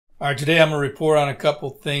All right, today I'm going to report on a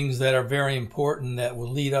couple things that are very important that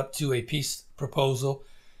will lead up to a peace proposal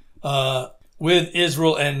with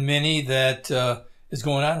Israel and many that is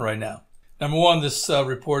going on right now. Number one, this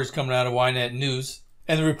report is coming out of Ynet News.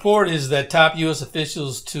 And the report is that top U.S.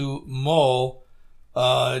 officials to mull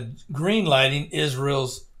greenlighting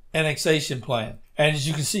Israel's annexation plan. And as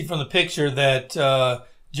you can see from the picture that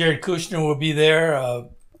Jared Kushner will be there,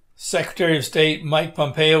 Secretary of State Mike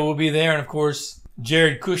Pompeo will be there, and of course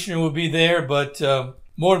Jared Kushner will be there, but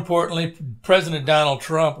more importantly, President Donald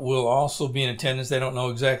Trump will also be in attendance. They don't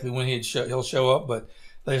know exactly when he'll show up, but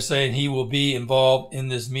they're saying he will be involved in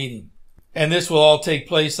this meeting. And this will all take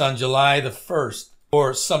place on July the 1st,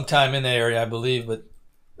 or sometime in that area, I believe. But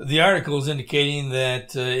the article is indicating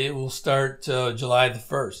that it will start July the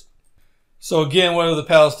 1st. So again, whether the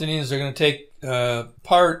Palestinians are going to take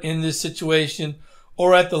part in this situation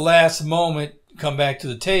or at the last moment come back to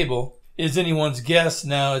the table is anyone's guess.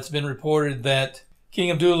 Now, it's been reported that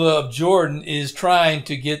King Abdullah of Jordan is trying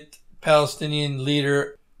to get Palestinian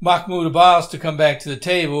leader Mahmoud Abbas to come back to the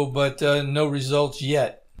table, but no results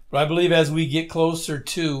yet. But I believe as we get closer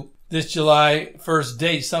to this July 1st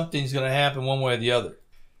date, something's going to happen one way or the other.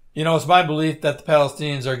 You know, it's my belief that the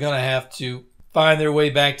Palestinians are going to have to find their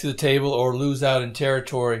way back to the table or lose out in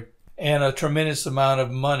territory and a tremendous amount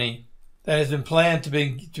of money that has been planned to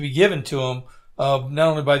be given to them, not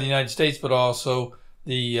only by the United States, but also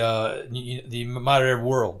the modern Arab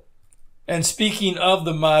world. And speaking of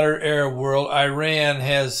the modern Arab world, Iran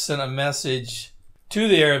has sent a message to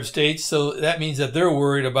the Arab states, so that means that they're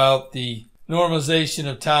worried about the normalization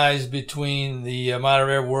of ties between the modern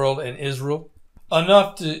Arab world and Israel.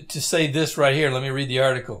 Enough to say this right here. Let me read the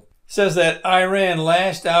article. It says that Iran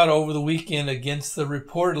lashed out over the weekend against the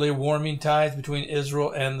reportedly warming ties between Israel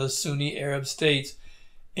and the Sunni Arab states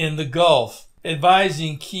in the Gulf,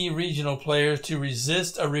 advising key regional players to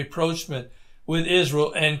resist a rapprochement with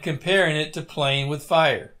Israel and comparing it to playing with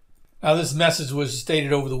fire. Now, this message was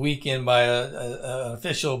stated over the weekend by an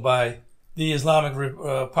official by the Islamic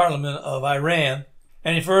Parliament of Iran,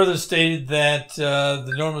 and he further stated that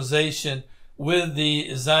the normalization with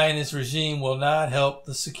the Zionist regime will not help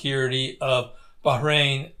the security of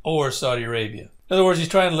Bahrain or Saudi Arabia. In other words, he's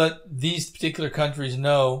trying to let these particular countries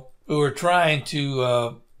know who are trying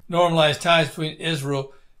to normalize ties between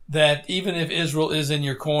Israel, that even if Israel is in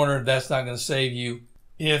your corner, that's not going to save you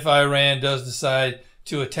if Iran does decide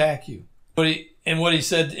to attack you. And what he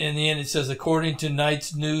said in the end, it says, according to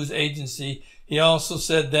Knight's news agency, he also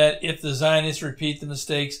said that if the Zionists repeat the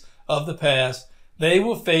mistakes of the past, they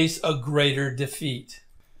will face a greater defeat.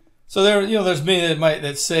 So there's many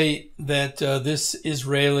that say that this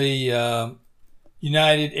Israeli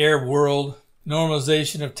United Arab world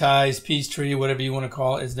normalization of ties, peace treaty, whatever you want to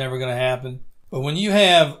call it, is never going to happen. But when you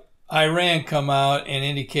have Iran come out and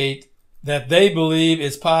indicate that they believe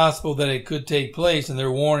it's possible that it could take place, and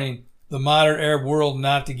they're warning the modern Arab world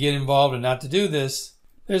not to get involved and not to do this,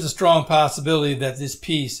 there's a strong possibility that this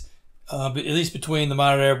peace, at least between the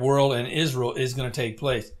modern Arab world and Israel, is going to take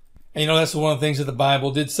place. And that's one of the things that the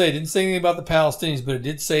Bible did say. It didn't say anything about the Palestinians, but it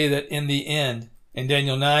did say that in the end, in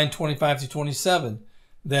Daniel 9:25-27,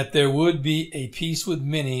 that there would be a peace with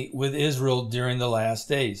many with Israel during the last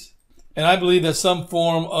days. And I believe that some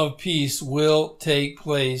form of peace will take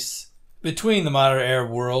place between the modern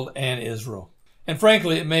Arab world and Israel. And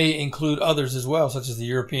frankly, it may include others as well, such as the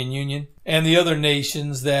European Union and the other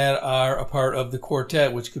nations that are a part of the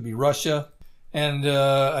quartet, which could be Russia, and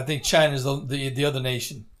I think China is the other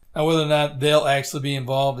nation. Now, whether or not they'll actually be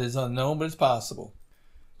involved is unknown, but it's possible.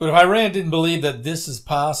 But if Iran didn't believe that this is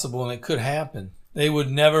possible and it could happen, they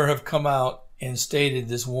would never have come out and stated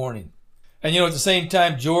this warning. And at the same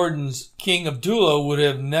time, Jordan's King Abdullah would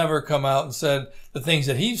have never come out and said the things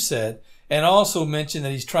that he's said, and also mentioned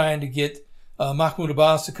that he's trying to get Mahmoud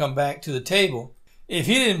Abbas to come back to the table, if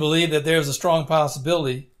he didn't believe that there's a strong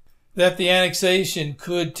possibility that the annexation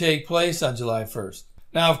could take place on July 1st.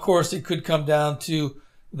 Now, of course, it could come down to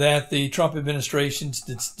that the Trump administration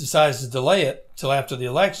decides to delay it till after the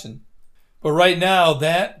election. But right now,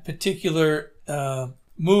 that particular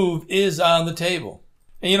move is on the table.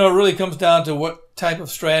 And, it really comes down to what type of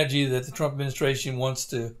strategy that the Trump administration wants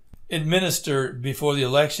to administer before the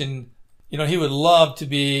election. He would love to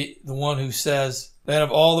be the one who says that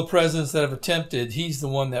of all the presidents that have attempted, he's the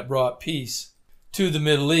one that brought peace to the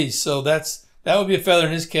Middle East. So that would be a feather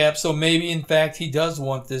in his cap. So maybe, in fact, he does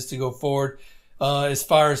want this to go forward as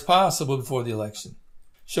far as possible before the election,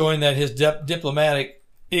 showing that his diplomatic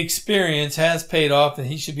experience has paid off and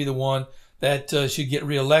he should be the one that should get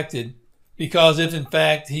reelected. Because if, in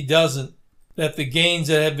fact, he doesn't, that the gains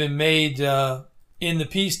that have been made in the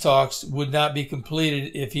peace talks would not be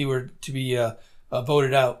completed if he were to be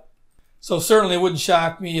voted out. So certainly it wouldn't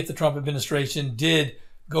shock me if the Trump administration did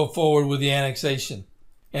go forward with the annexation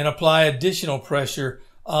and apply additional pressure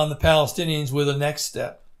on the Palestinians with the next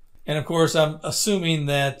step. And of course, I'm assuming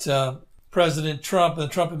that President Trump and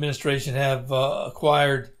the Trump administration have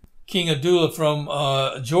acquired King Abdullah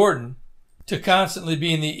from Jordan to constantly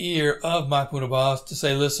be in the ear of Mahmoud Abbas to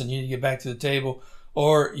say, listen, you need to get back to the table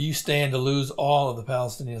or you stand to lose all of the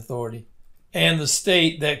Palestinian Authority and the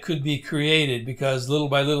state that could be created, because little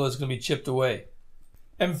by little it's going to be chipped away.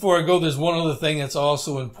 And before I go, there's one other thing that's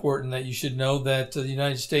also important that you should know, that the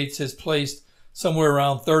United States has placed somewhere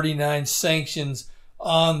around 39 sanctions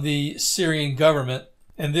on the Syrian government.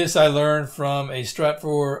 And this I learned from a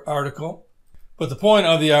Stratfor article. But the point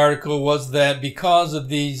of the article was that because of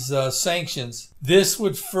these sanctions, this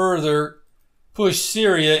would further push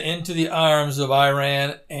Syria into the arms of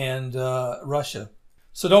Iran and Russia.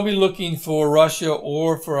 So don't be looking for Russia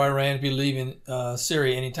or for Iran to be leaving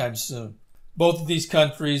Syria anytime soon. Both of these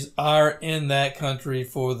countries are in that country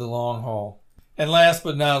for the long haul. And last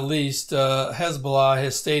but not least, Hezbollah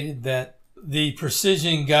has stated that the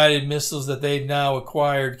precision-guided missiles that they've now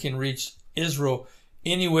acquired can reach Israel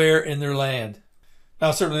anywhere in their land.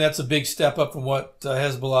 Now, certainly that's a big step up from what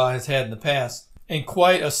Hezbollah has had in the past, and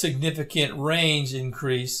quite a significant range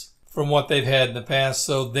increase from what they've had in the past.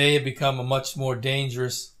 So they have become a much more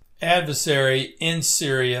dangerous adversary in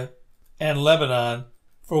Syria and Lebanon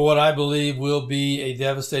for what I believe will be a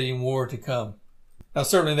devastating war to come. Now,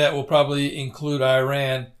 certainly that will probably include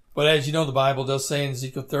Iran, but as you know, the Bible does say in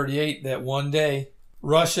Ezekiel 38 that one day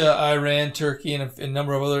Russia, Iran, Turkey, and a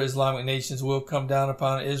number of other Islamic nations will come down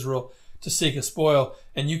upon Israel to seek a spoil.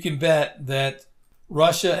 And you can bet that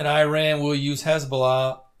Russia and Iran will use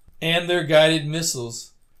Hezbollah and their guided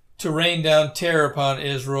missiles to rain down terror upon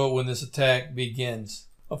Israel when this attack begins.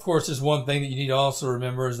 Of course, there's one thing that you need to also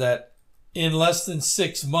remember is that in less than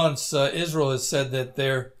 6 months, Israel has said that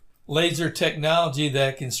their laser technology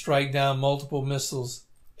that can strike down multiple missiles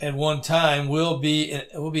at one time will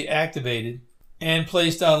be activated and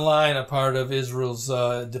placed online, a part of Israel's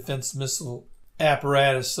defense missile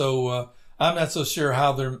apparatus. So I'm not so sure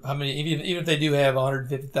how many, even if they do have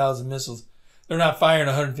 150,000 missiles, they're not firing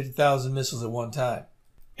 150,000 missiles at one time.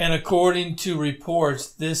 And according to reports,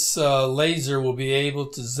 this laser will be able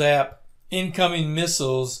to zap incoming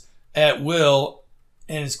missiles at will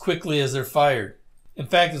and as quickly as they're fired. In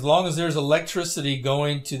fact, as long as there's electricity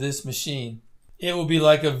going to this machine, it will be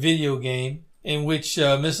like a video game in which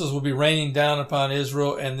missiles will be raining down upon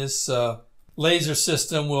Israel, and this laser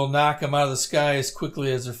system will knock them out of the sky as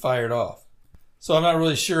quickly as they're fired off. So I'm not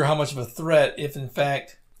really sure how much of a threat, if in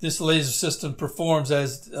fact this laser system performs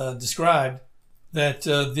as described, that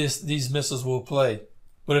these missiles will play.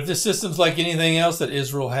 But if this system's like anything else that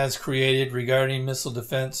Israel has created regarding missile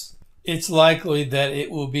defense, it's likely that it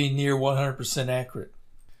will be near 100% accurate.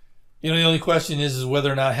 You know, the only question is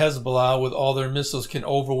whether or not Hezbollah, with all their missiles, can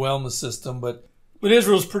overwhelm the system. But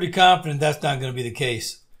Israel's pretty confident that's not going to be the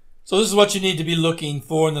case. So this is what you need to be looking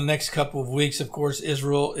for in the next couple of weeks. Of course,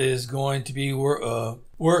 Israel is going to be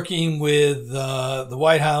working with the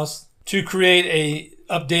White House to create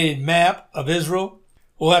a updated map of Israel.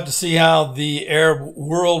 We'll have to see how the Arab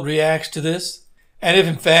world reacts to this, and if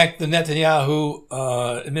in fact the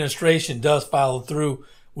Netanyahu administration does follow through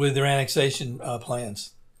with their annexation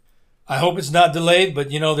plans. I hope it's not delayed,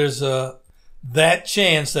 but you know, there's that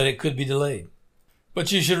chance that it could be delayed.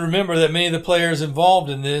 But you should remember that many of the players involved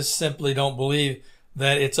in this simply don't believe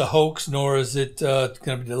that it's a hoax, nor is it going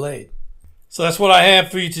to be delayed. So that's what I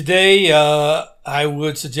have for you today. I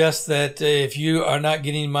would suggest that if you are not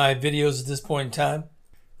getting my videos at this point in time,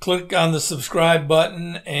 click on the subscribe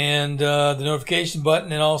button and the notification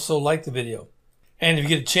button, and also like the video. And if you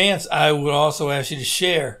get a chance, I would also ask you to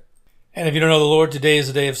share. And if you don't know the Lord, today is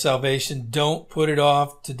the day of salvation. Don't put it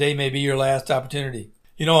off. Today may be your last opportunity.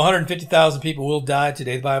 You know, 150,000 people will die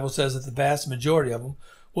today. The Bible says that the vast majority of them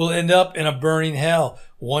will end up in a burning hell.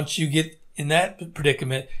 Once you get in that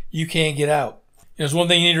predicament, you can't get out. There's one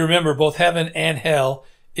thing you need to remember: both heaven and hell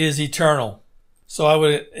is eternal. So I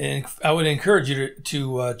would encourage you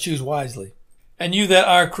to choose wisely. And you that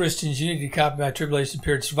are Christians, you need to copy my Tribulation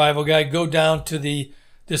Period Survival Guide. Go down to the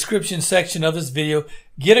description section of this video.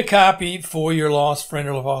 Get a copy for your lost friend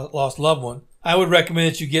or lost loved one. I would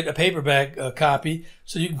recommend that you get a paperback copy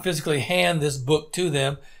so you can physically hand this book to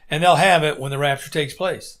them, and they'll have it when the rapture takes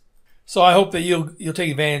place. So I hope that you'll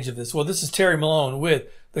take advantage of this. Well, this is Terry Malone with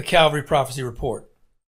the Calvary Prophecy Report.